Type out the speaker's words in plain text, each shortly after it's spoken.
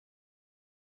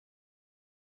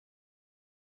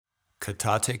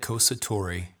Katate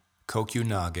kosatori, kokyu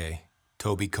nage,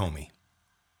 tobi komi.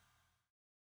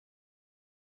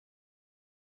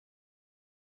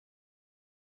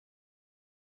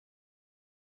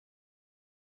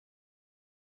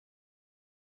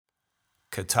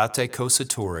 Katate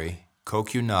kosatori,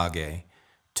 kokyu nage,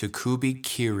 tukubi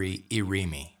kiri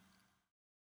irimi.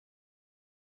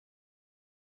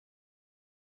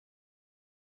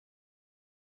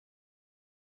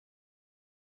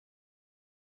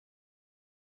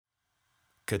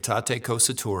 Katate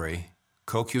kosatori,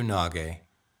 kokyu nage,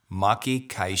 maki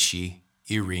kaishi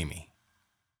irimi.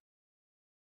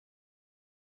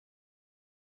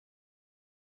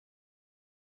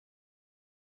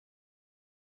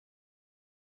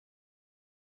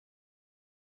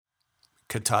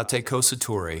 Katate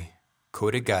kosatori,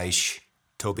 kodegaish,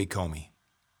 tobi komi.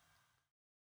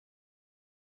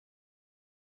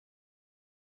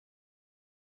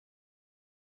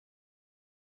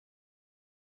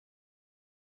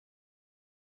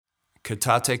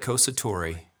 Katate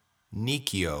kosatori,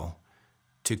 nikyo,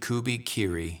 tukubi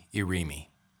kiri irimi.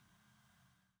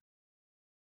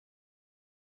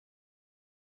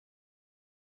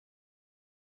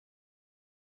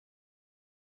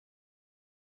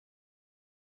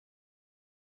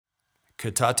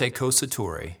 Katate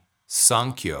kosatori,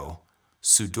 sankyo,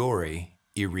 sudori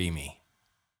irimi.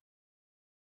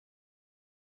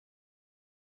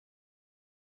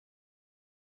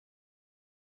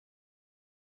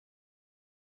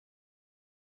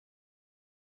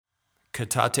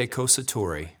 Katate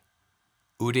kosatori,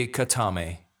 ude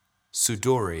katame,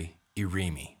 sudori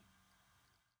irimi.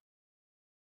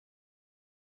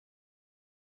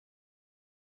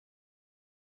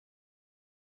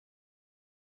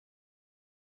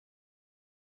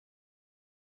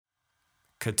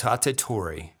 Katate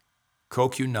tori,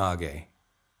 kokyu nage,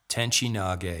 tenchi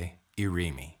nage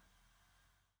irimi.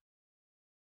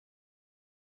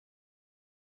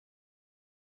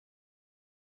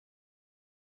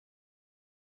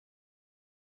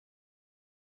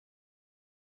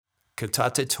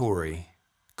 Katate tori,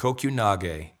 kokyu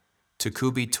nage,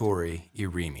 takubi tori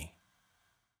irimi.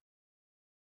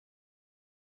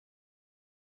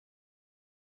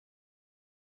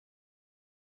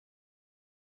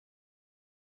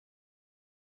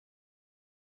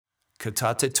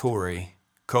 Katate tori,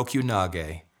 kokyu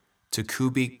nage,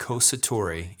 takubi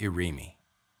kosatori irimi.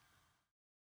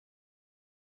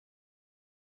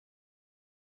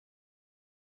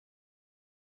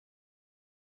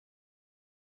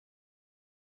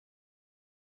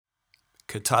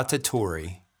 Katate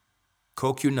tori,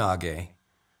 kokyu nage,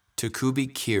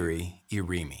 takubi kiri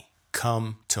irimi.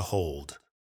 Come to hold.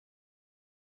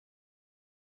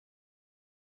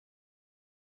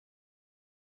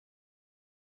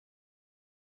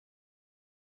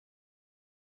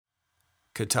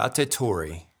 Katate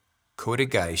tori,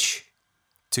 kodegaish,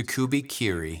 takubi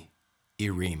kiri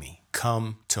irimi.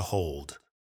 Come to hold.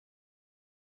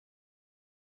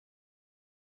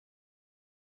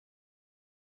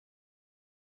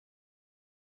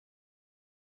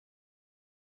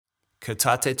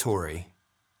 Katate tori,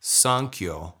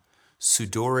 sankyo,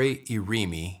 sudori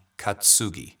irimi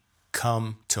katsugi.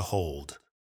 Come to hold.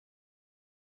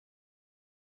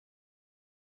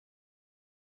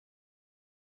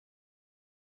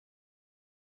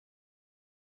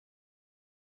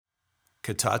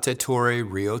 Katate tori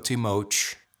ryoti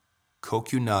moch,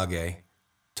 kokyu nage,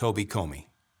 tobi komi.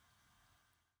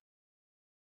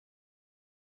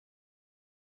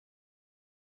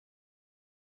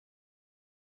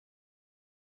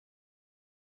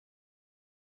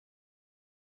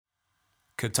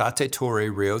 Katate tori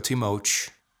ryoti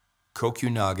moch, kokyu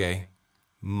nage,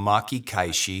 maki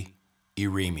kaishi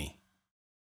irimi.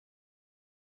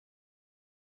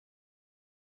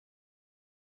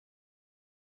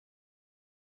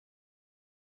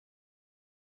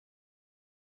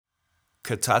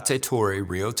 Katate tori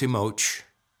ryoti moch,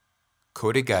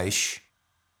 kodegaish,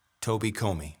 tobi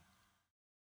komi.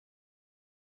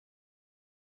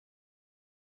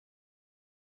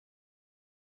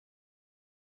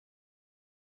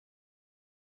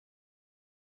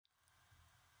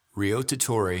 Ryota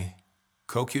tori,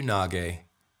 kokyu nage,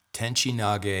 tenchi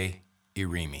nage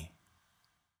irimi.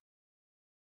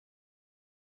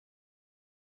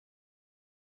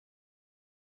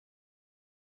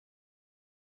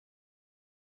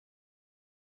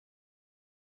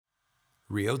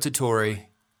 Ryota tori,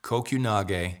 kokyu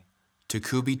nage,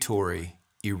 takubi tori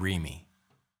irimi.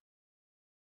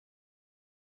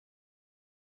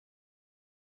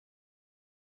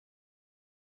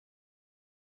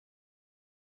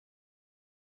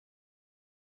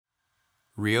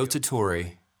 Ryota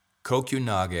tori, kokyu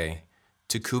nage,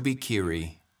 Takubi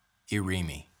Kiri,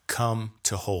 Irimi. Come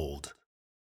to hold.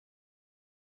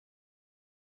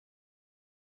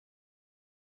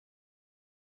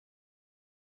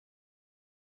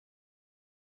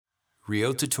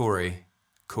 Ryo Totori,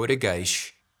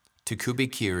 Kodagaish,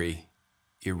 Takubi Kiri,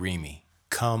 Irimi.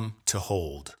 Come to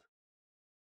hold.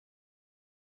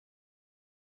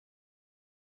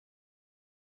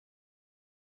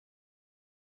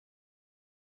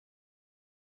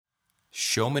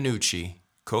 Shomanuchi,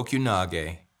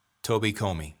 Kokyunage,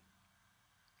 Tobikomi.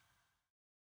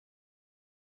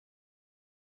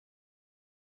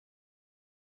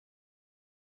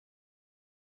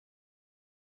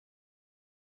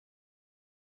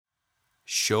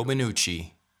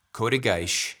 Shomanuchi,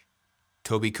 Kodagaish,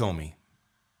 Tobikomi.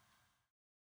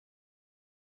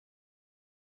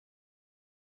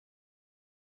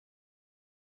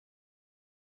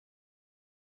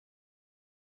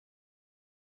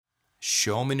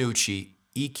 Shomanuchi,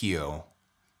 Ikkyu,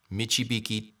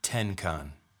 Michibiki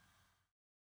Tenkan.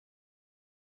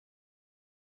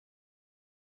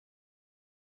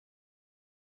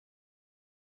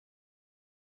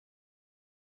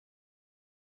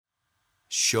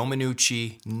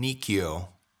 Shomanuchi, Nikkyo,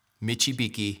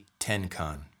 Michibiki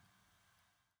Tenkan.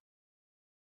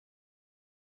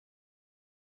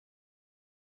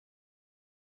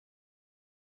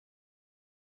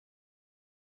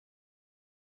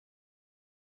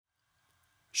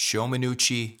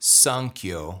 Shomanuchi,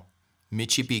 Sankyo,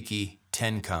 Michibiki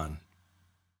Tenkan.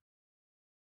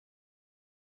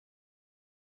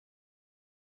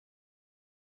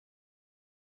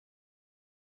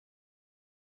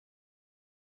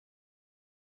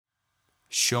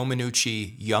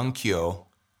 Shomanuchi, Yankyo,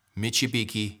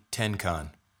 Michibiki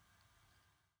Tenkan.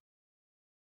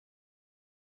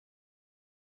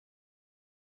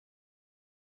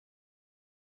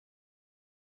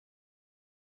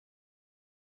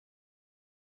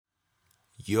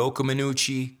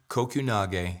 Yokomanuchi,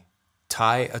 Kokyunage,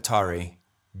 Tai Atari,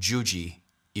 Juji,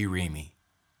 Irimi.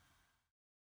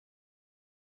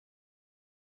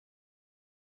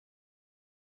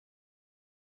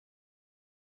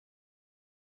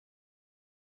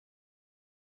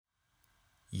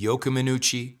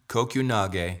 Yokomanuchi,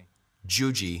 Kokyunage,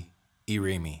 Juji,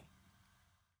 Irimi.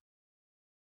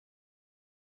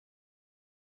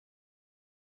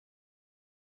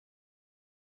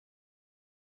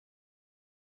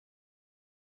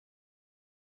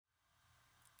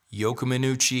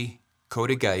 Yokomanuchi,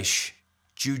 Kodagaish,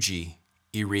 Juji,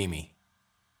 Irimi.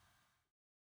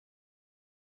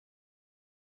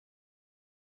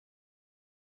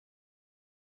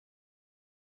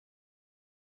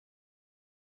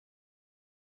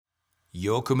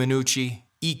 Yokomanuchi,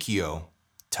 Ikkyu,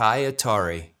 Tai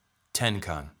Atari,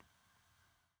 Tenkan.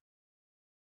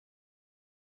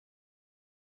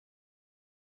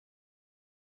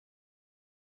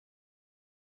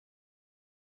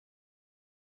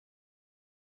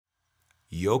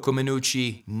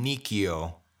 Yokomanuchi,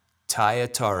 Nikkyo, Tai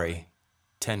Atari,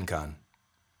 Tenkan.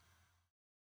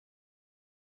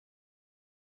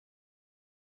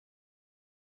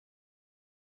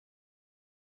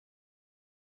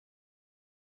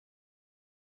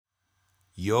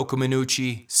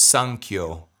 Yokomanuchi,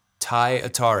 Sankyo, Tai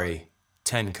Atari,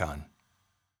 Tenkan.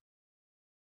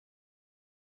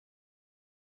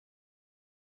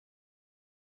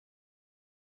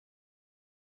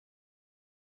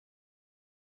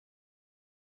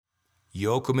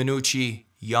 Yokomanuchi,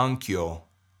 Yankyo,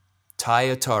 Tai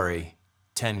Atari,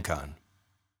 Tenkan.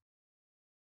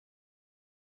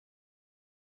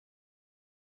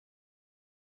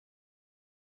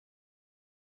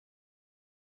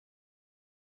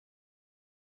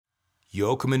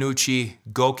 Yokomanuchi,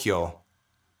 Gokyo,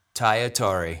 Tai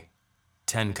Atari,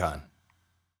 Tenkan.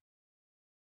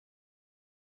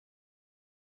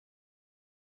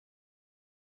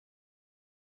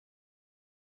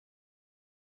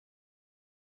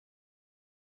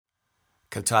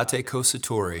 Katate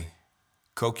Kosatori,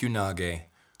 Kokyunage,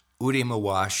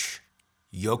 Urimawash,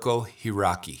 Yoko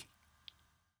Hiraki.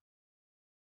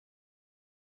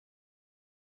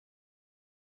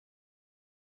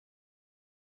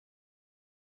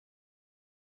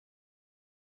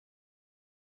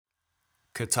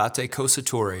 Katate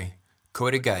Kosatori,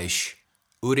 Kodagaish,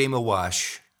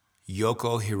 Urimawash,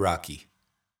 Yoko Hiraki.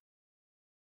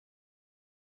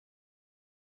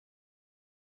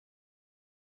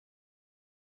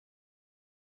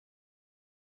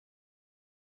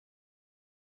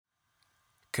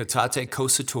 Katate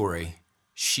Kosatori,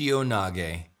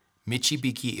 Shionage,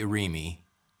 Michibiki Irimi,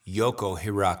 Yoko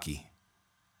Hiraki.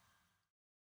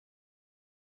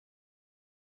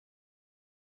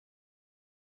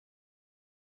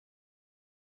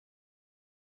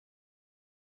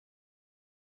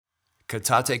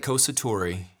 Katate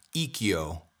Kosatori,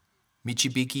 Ikkyu,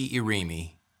 Michibiki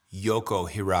Irimi, Yoko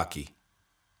Hiraki.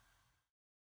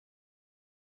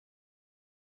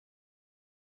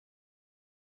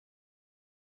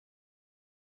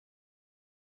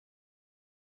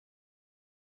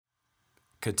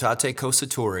 Katate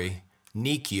Kosatori,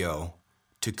 Nikyo,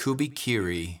 Takubi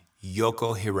Kiri,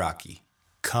 Yoko Hiraki.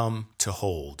 Come to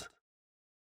hold.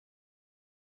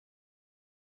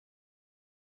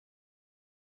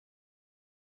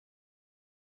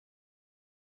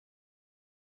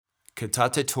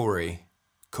 Katate Tori,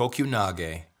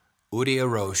 Kokyunage,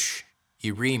 Uriaroshi,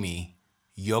 Irimi,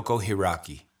 Yoko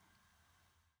Hiraki.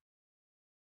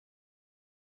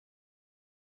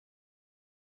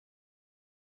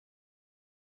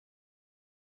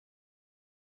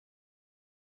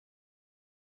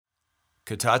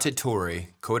 Katate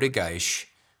Tori, Kodegaish,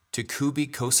 Takubi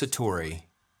Kosatori,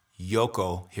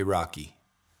 Yoko Hiraki.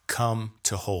 Come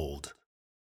to hold.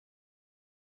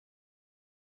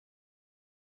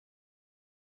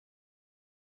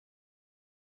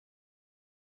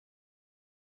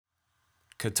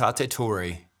 Katate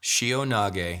Tori,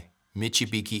 Shionage,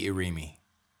 Michibiki Irimi.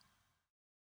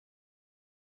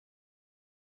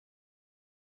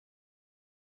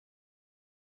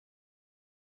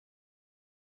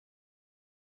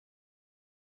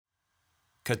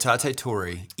 Katate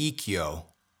Tori, Ikkyu,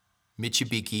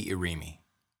 Michibiki Irimi.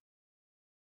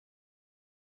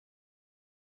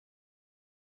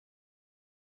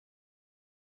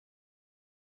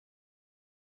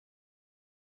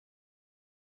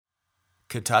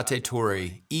 Katate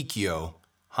Tori, Ikkyu,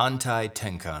 Hantai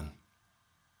Tenkan.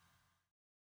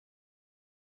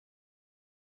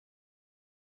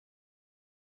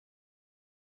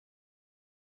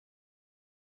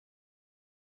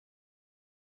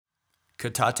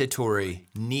 Katate Tori,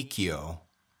 Nikyo,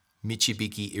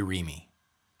 Michibiki Irimi.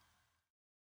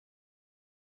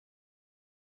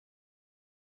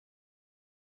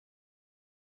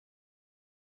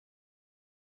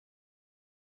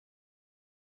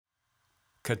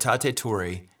 Katate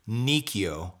Tori,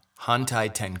 Nikyo, Hantai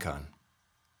Tenkan.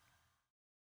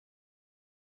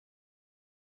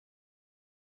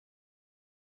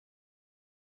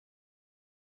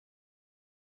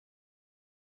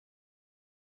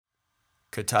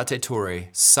 Katate Tori,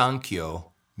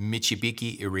 Sankyo,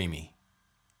 Michibiki Irimi.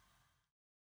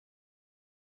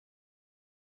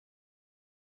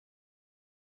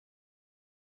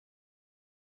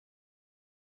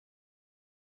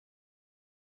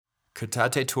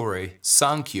 Katate Tori,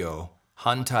 Sankyo,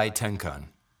 Hantai Tenkan.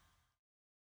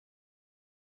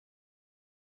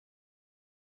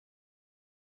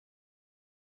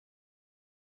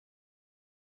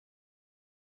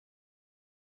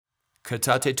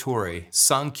 Katate Tori,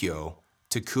 Sankyo,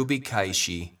 Takubi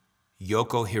Kaishi,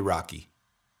 Yoko Hiraki.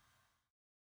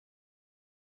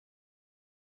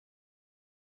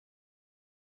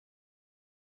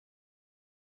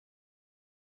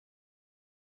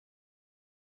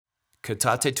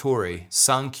 Katate Tori,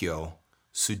 Sankyo,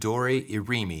 Sudori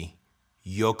Irimi,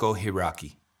 Yoko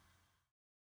Hiraki.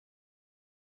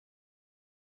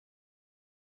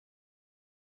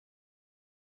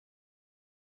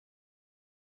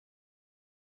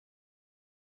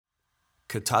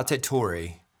 Katate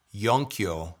Tori,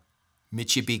 Yonkyo,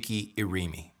 Michibiki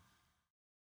Irimi.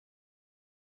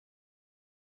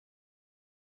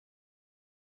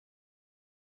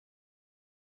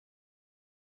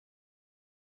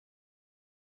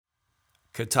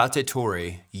 Katate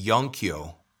Tori,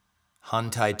 Yonkyo,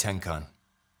 Hantai Tenkan.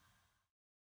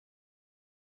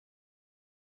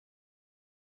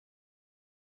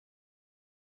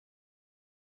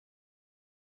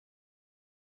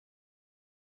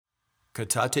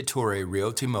 Katate Tori,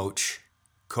 Ryotimoch,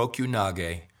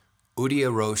 Kokyunage,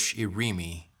 Uriaroshi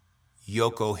Irimi,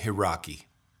 Yoko Hiraki.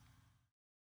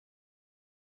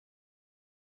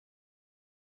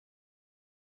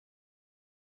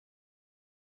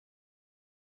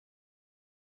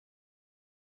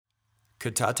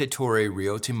 Katate Tori,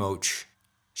 Ryotimoch,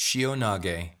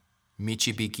 Shionage,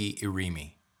 Michibiki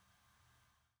Irimi.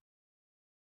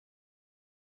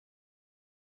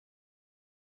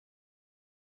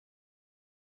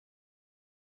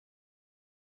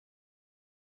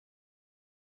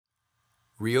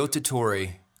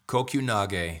 Ryotatori,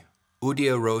 Kokyunage,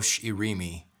 Uriaroshi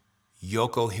Irimi,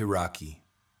 Yoko Hiraki.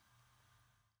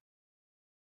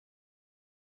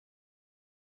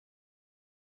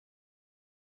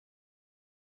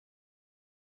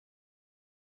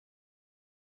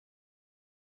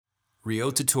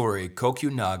 Ryotatori,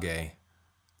 Kokyunage,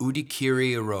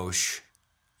 Udikiri Aroshi,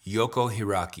 Yoko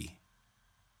Hiraki.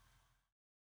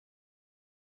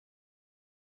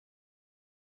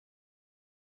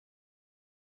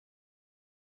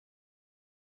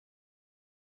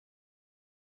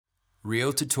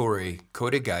 Ryo Totori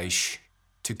Kodegaishi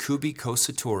Takubi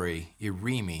Kosatori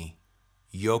Irimi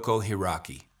Yoko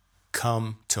Hiraki.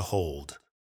 Come to hold.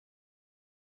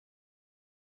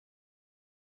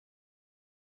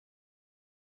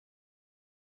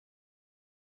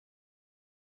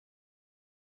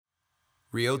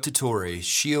 Ryo Totori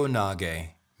Shionage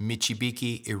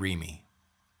Michibiki Irimi.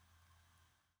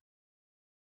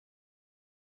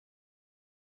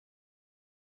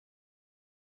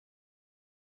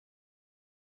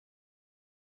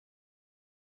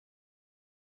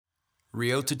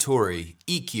 Ryo Totori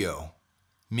Ikkyu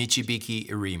Michibiki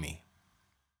Irimi.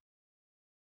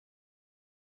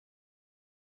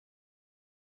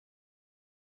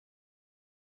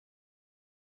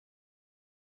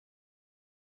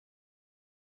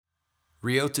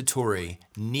 Ryo Totori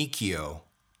Nikyo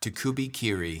Takubi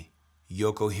Kiri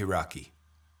Yoko Hiraki.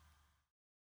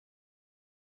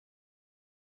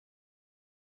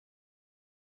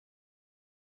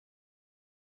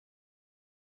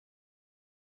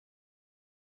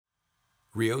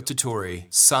 Ryo Totori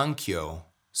Sankyo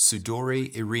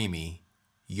Sudori Irimi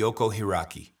Yoko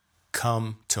Hiraki.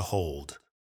 Come to hold.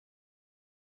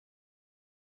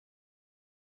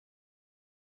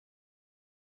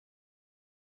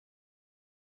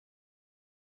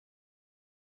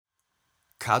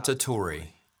 Katatori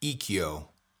Ikkyu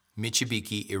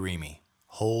Michibiki Irimi.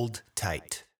 Hold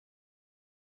tight.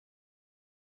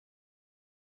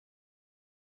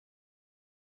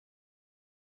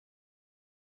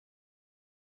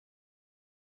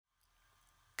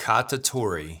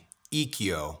 Katatori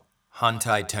Ikkyu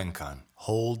Hantai Tenkan.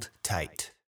 Hold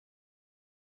tight.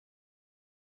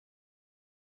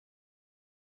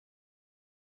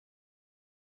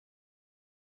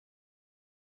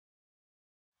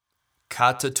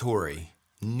 Katatori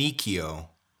Nikyo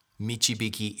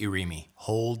Michibiki Irimi.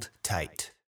 Hold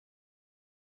tight.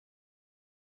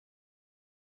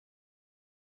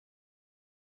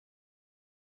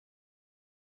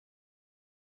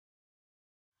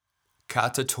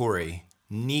 Katatori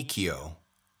Nikyo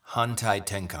Hantai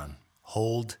Tenkan.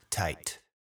 Hold tight.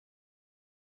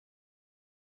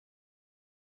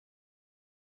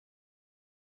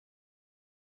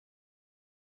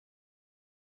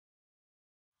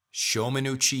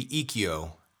 Shomenuchi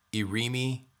Ikkyu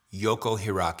Irimi Yoko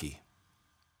Hiraki.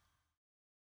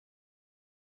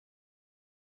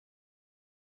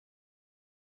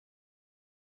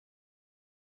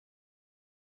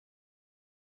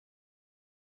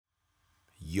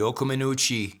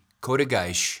 Yokomenuchi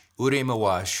Kodegaishi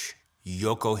Uremawashi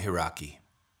Yoko Hiraki.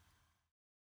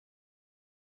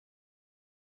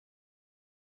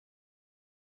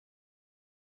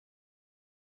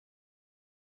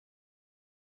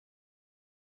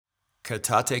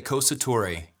 Katate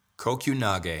Kosatori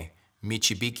Kokyunage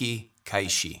Michibiki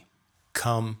Kaishi.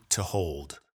 Come to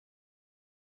hold.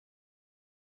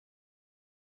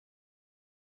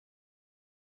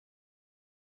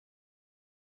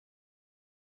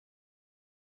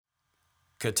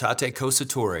 Katate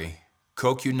Kosatori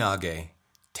Kokyunage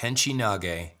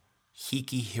Tenchinage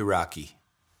Hiki Hiraki.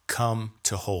 Come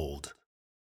to hold.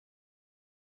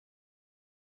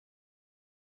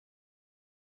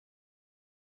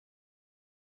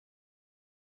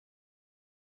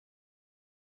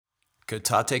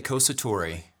 Katate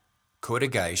Kosatori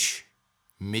Kodegaishi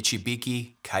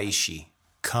Michibiki Kaishi.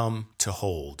 Come to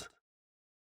hold.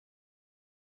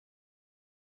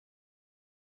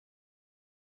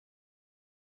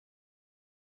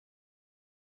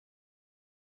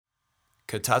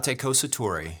 Katate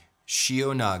Kosatori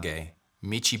Shionage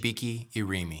Michibiki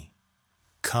Irimi.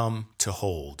 Come to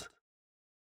hold.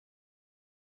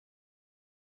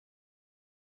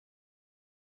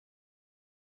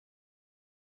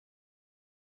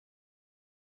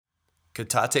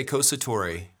 Katate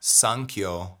Kosatori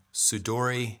Sankyo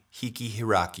Sudori Hiki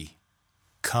Hiraki.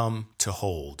 Come to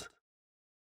hold.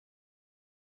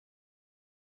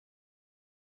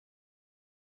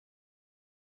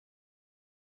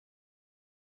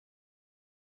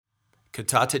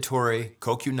 Katate Tori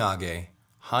Kokyunage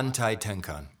Hantai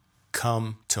Tenkan.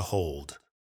 Come to hold.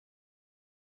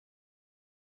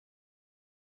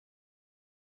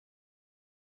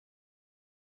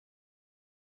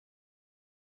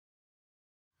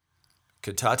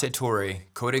 Katate Tori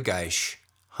Kodegaishi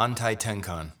Hantai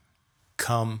Tenkan.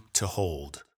 Come to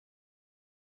hold.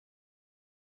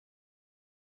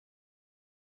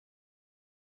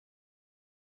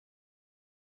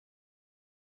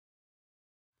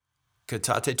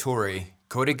 Katate Tori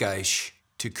Kodegaishi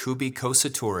Takubi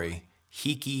Kosatori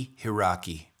Hiki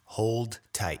Hiraki. Hold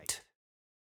tight.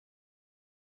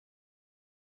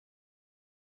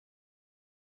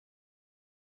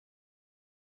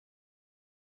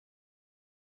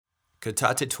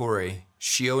 Katatetori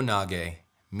Shionage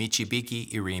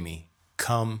Michibiki Irimi.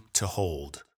 Come to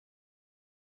hold.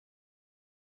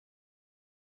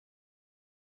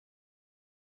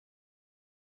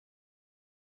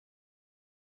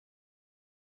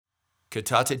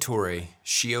 Katatetori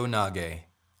Shionage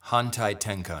Hantai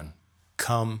Tenkan.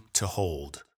 Come to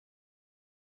hold.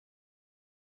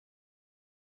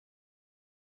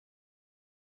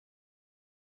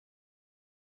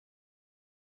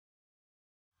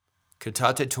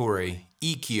 Katatetori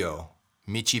Ikkyu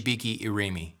Michibiki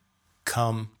Irimi.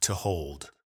 Come to hold.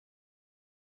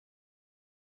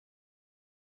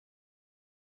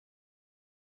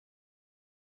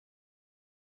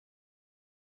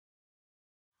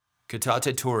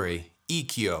 Katatetori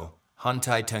Ikkyu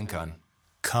Hantai Tenkan.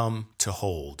 Come to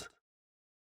hold.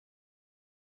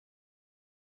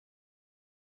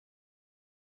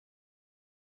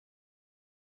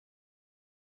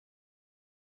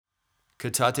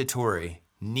 Katatetori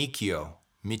Ikkyu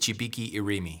Michibiki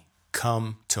Irimi.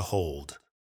 Come to hold.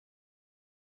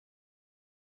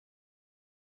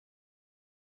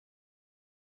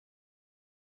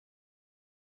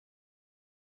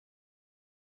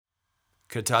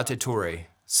 Katatetori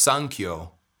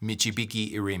Sankyo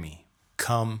Michibiki Irimi.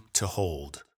 Come to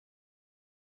hold.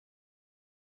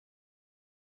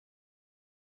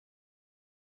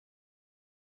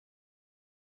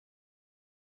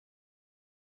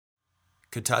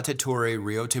 Katatetori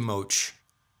Ryotemochi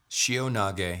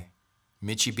Shionage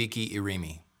Michibiki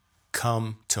Irimi.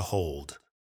 Come to hold.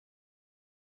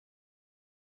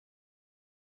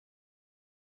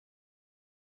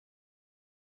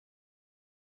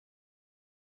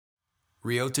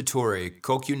 Ryotetori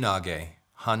Kokyunage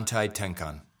Hantai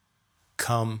Tenkan.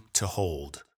 Come to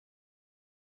hold.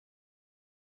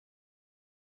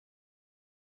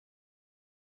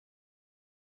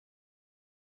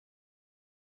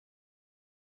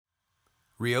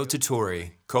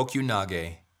 Ryotetori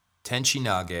Kokyunage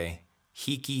Tenchinage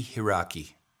Hiki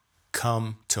Hiraki.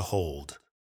 Come to hold.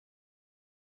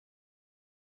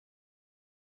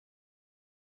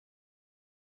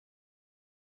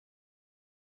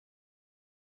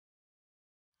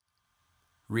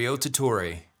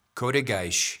 Ryotetori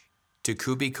Kodegaishi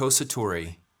Takubi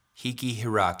Kosatori Hiki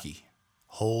Hiraki.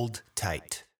 Hold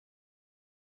tight.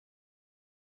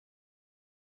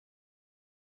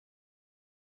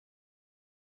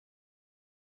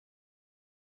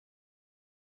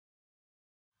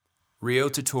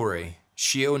 Ryotetori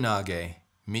Shionage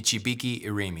Michibiki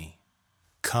Irimi.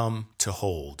 Come to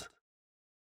hold.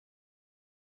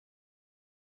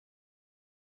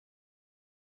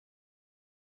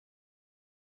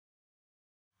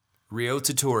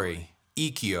 Ryotetori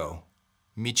Ikkyu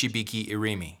Michibiki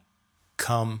Irimi.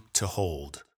 Come to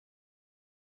hold.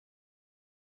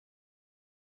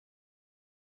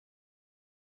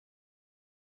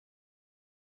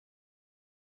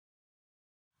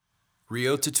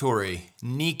 Ryotetori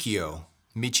Ikkyu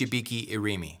Michibiki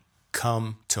Irimi.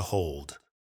 Come to hold.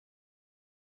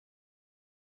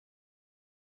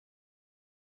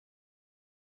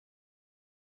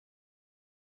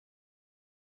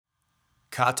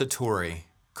 Katatori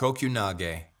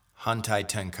Kokyunage Hantai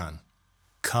Tenkan.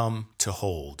 Come to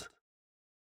hold.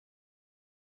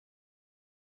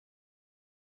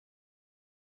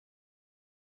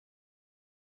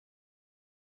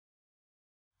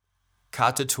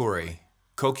 Katatori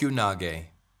Kokyunage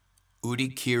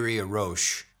Urikiri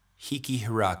Arosh Hiki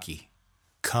Hiraki.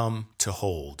 Come to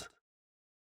hold.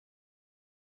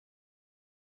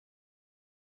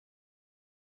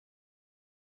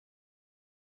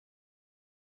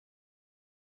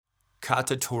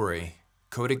 Katatori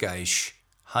Kodegaishi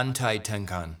Hantai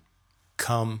Tenkan.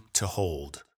 Come to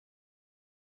hold.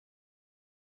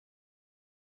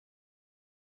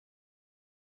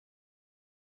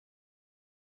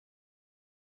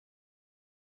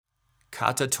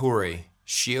 Katatori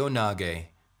Shionage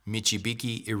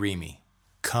Michibiki Irimi.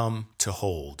 Come to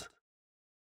hold.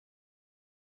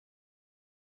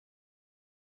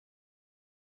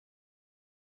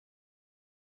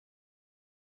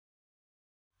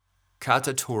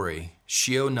 Katatori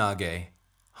Shionage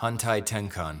Hantai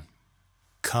Tenkan.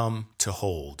 Come to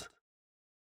hold.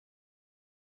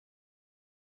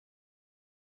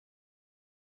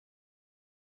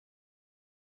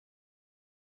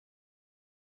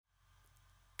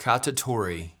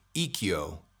 Katatori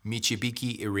Ikkyu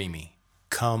Michibiki Irimi.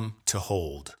 Come to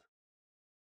hold.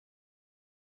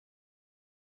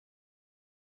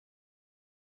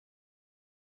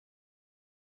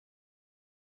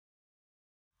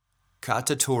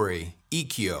 Katatori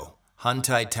Ikkyu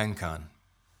Hantai Tenkan.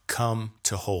 Come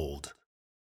to hold.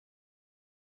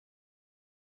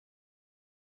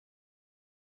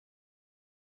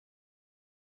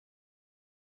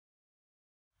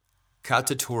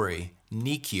 Katatori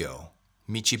Nikkyu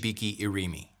Michibiki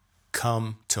Irimi.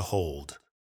 Come to hold.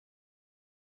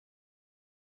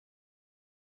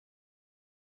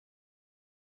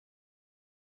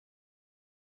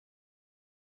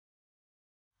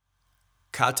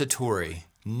 Katatori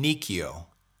Nikkyu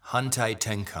Hantai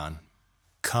Tenkan.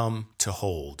 Come to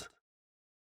hold.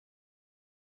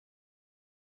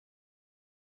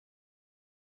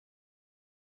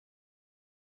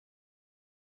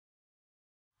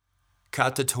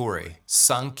 Katatori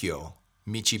Sankyo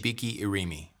Michibiki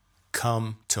Irimi.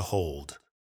 Come to hold.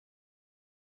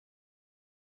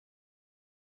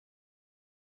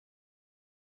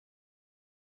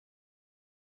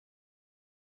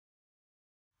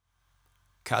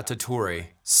 Katatori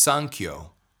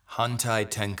Sankyo Hantai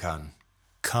Tenkan.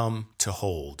 Come to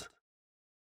hold.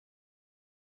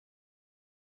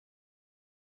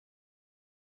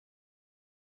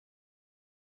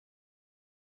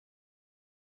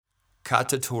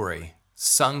 Katatori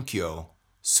Sankyo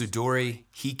Sudori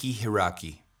Hiki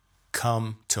Hiraki.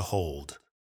 Come to hold.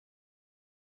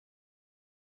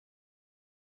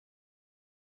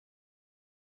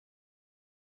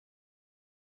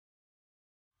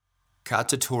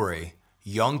 Katatori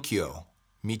Yonkyo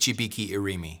Michibiki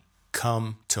Irimi.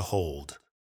 Come to hold.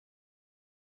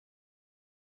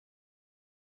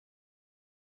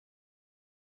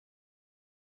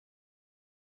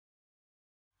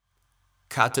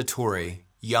 Katatori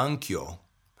Yankyo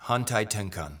Hantai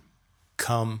Tenkan.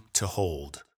 Come to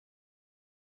hold.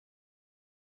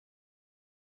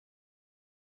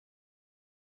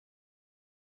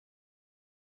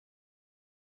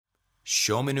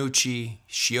 Shomenuchi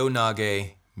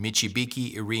Shionage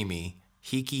Michibiki Irimi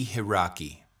Hiki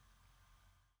Hiraki.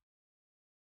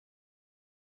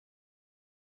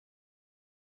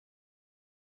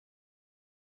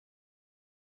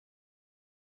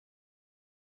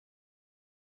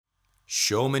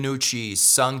 Shomenuchi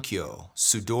Sankyo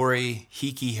Sudori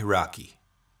Hiki Hiraki.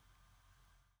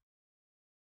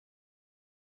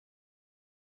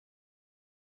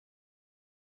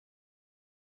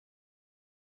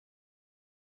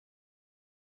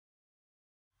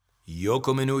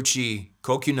 Yokomenuchi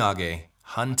Kokyunage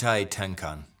Hantai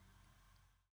Tenkan.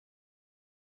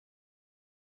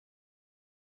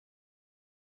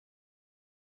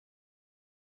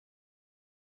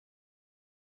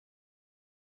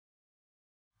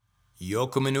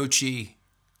 Yokomenuchi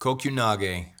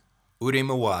Kokyunage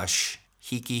Uremawashi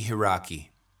Hiki Hiraki.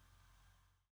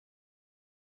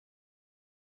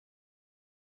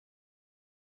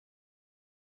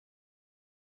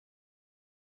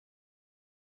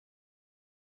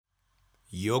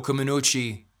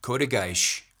 Yokomenuchi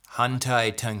Kodagaishi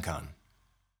Hantai Tenkan.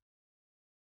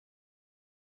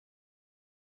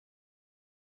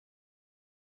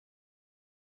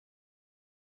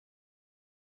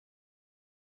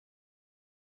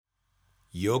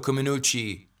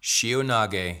 Yokomenuchi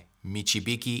Shionage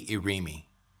Michibiki Irimi.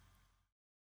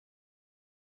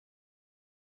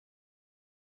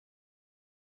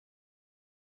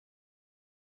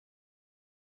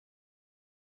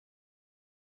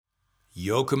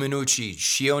 Yokomenuchi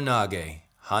Shionage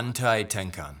Hantai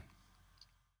Tenkan.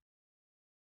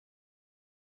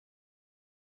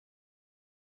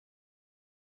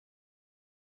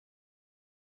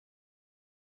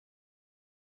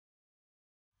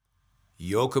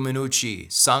 Yokomenuchi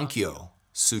Sankyo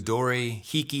Sudori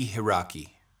Hiki Hiraki.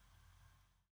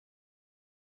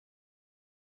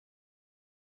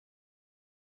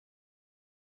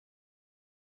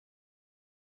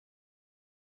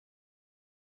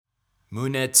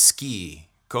 Munetsuki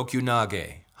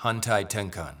Kokyunage Hantai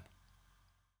Tenkan.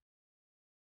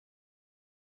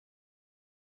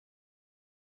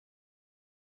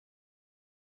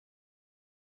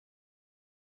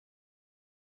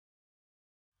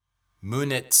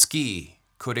 Munetsuki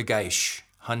Kodagaishi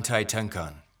Hantai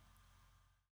Tenkan.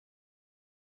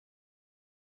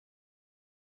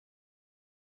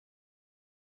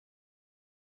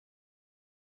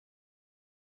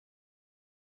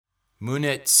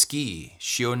 Munetsuki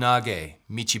Shionage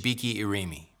Michibiki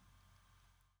Irimi.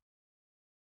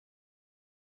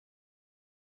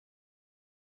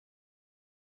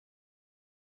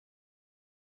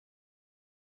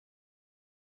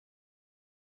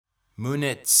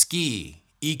 Munetsuki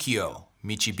Ikkyu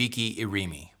Michibiki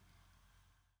Irimi.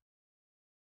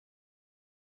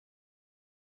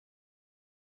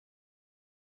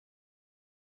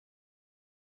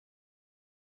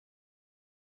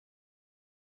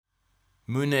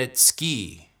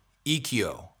 Munetsuki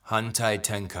Ikkyu Hantai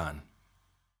Tenkan.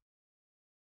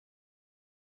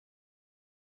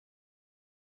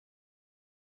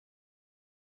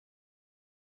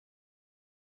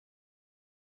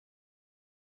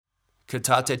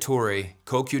 Katate tori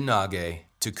kokyu nage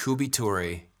takubi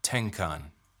tori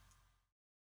tenkan.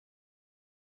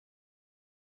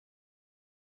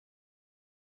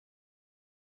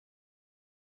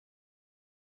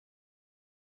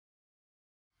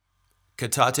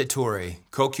 Katate tori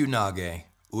kokyu nage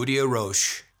udia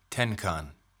rosh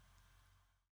tenkan.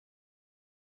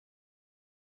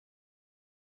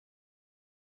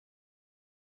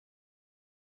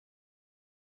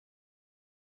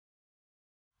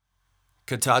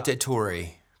 Katate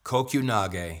tori kokyu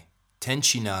nage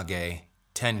tenchinage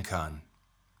tenkan.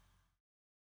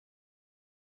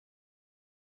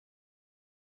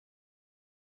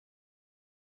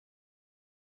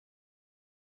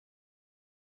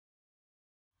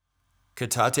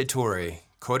 Katate tori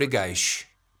kodagaish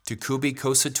takubi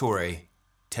kosatori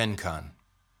tenkan.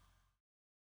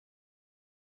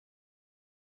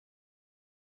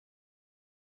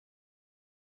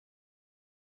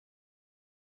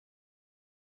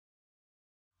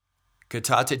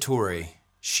 Katate tori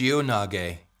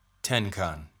shionage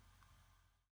tenkan.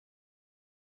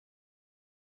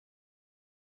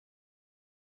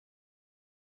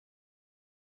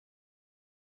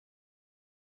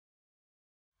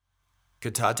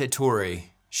 Katate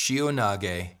tori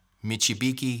shionage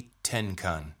michibiki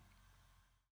tenkan.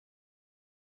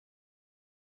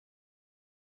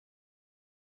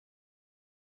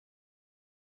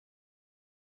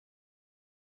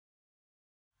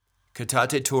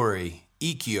 Katate tori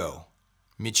Ikkyu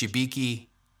michibiki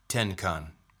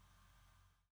tenkan.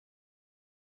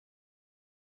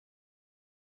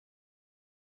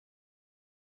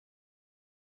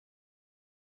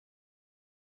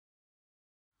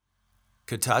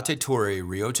 Katate tori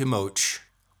ryotemoch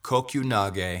kokyu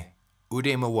nage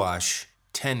udemawash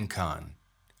tenkan.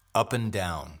 Up and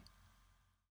down.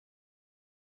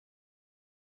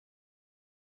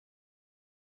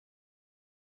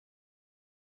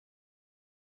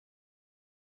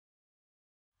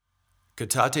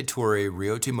 Katate tori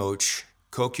ryotemoch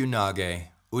kokyu nage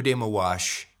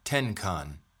udemawash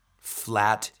tenkan.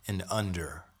 Flat and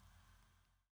under.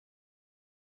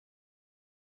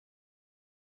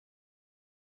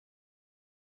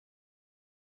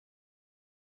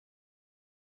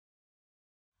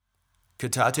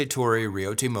 Katate tori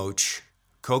ryotemoch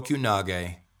kokyu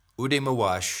nage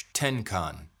udemawash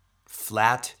tenkan.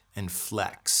 Flat and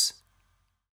flex.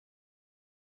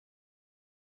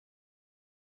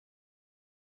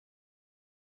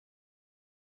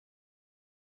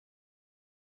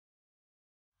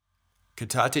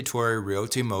 Katate tori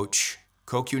ryotemoch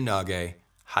kokyu nage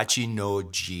hachi no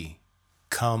ji.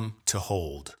 Come to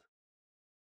hold.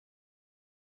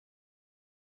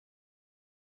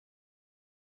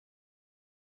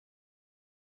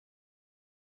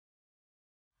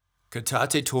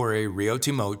 Katate tori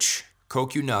ryotemoch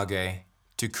kokyu nage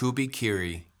takubi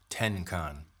kiri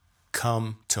tenkan.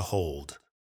 Come to hold.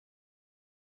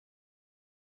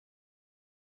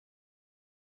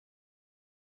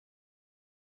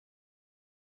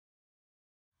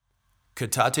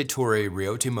 Katate tori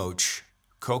ryotemoch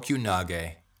kokyu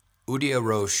nage udia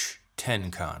rosh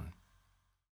tenkan.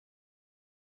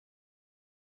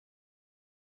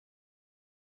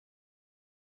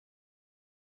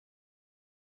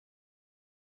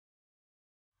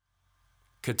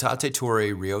 Katate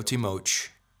tori ryotemoch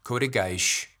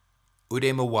kodagaish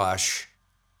udemawash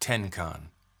tenkan.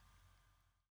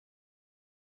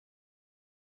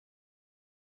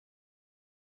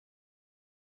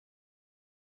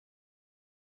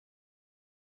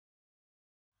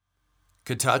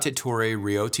 Katate tori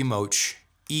ryotemoch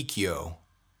Ikkyu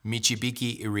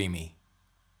michibiki irimi.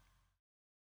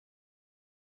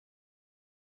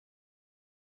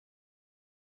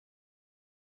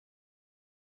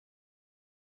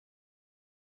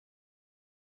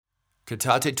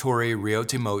 Katate tori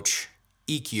ryotemoch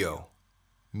Ikkyu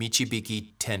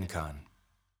michibiki tenkan.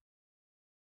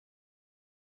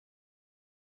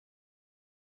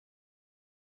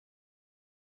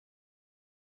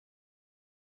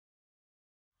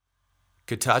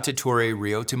 Katate tori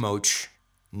ryotemoch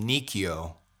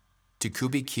Ikkyu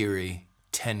takubi kiri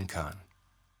tenkan.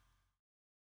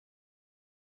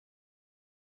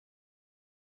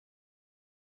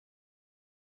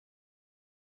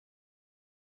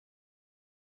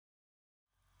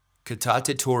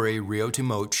 Katate tori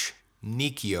ryotemoch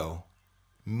Ikkyu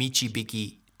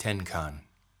michibiki tenkan.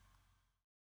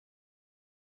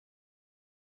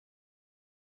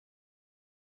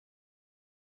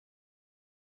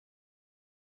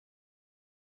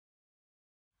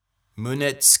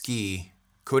 Munetsuki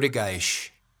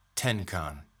kodagaish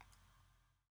tenkan.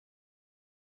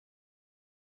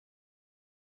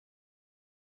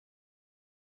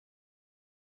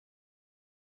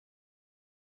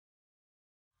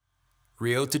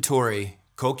 Ryotatori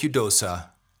Kokyudosa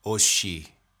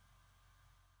Oshi.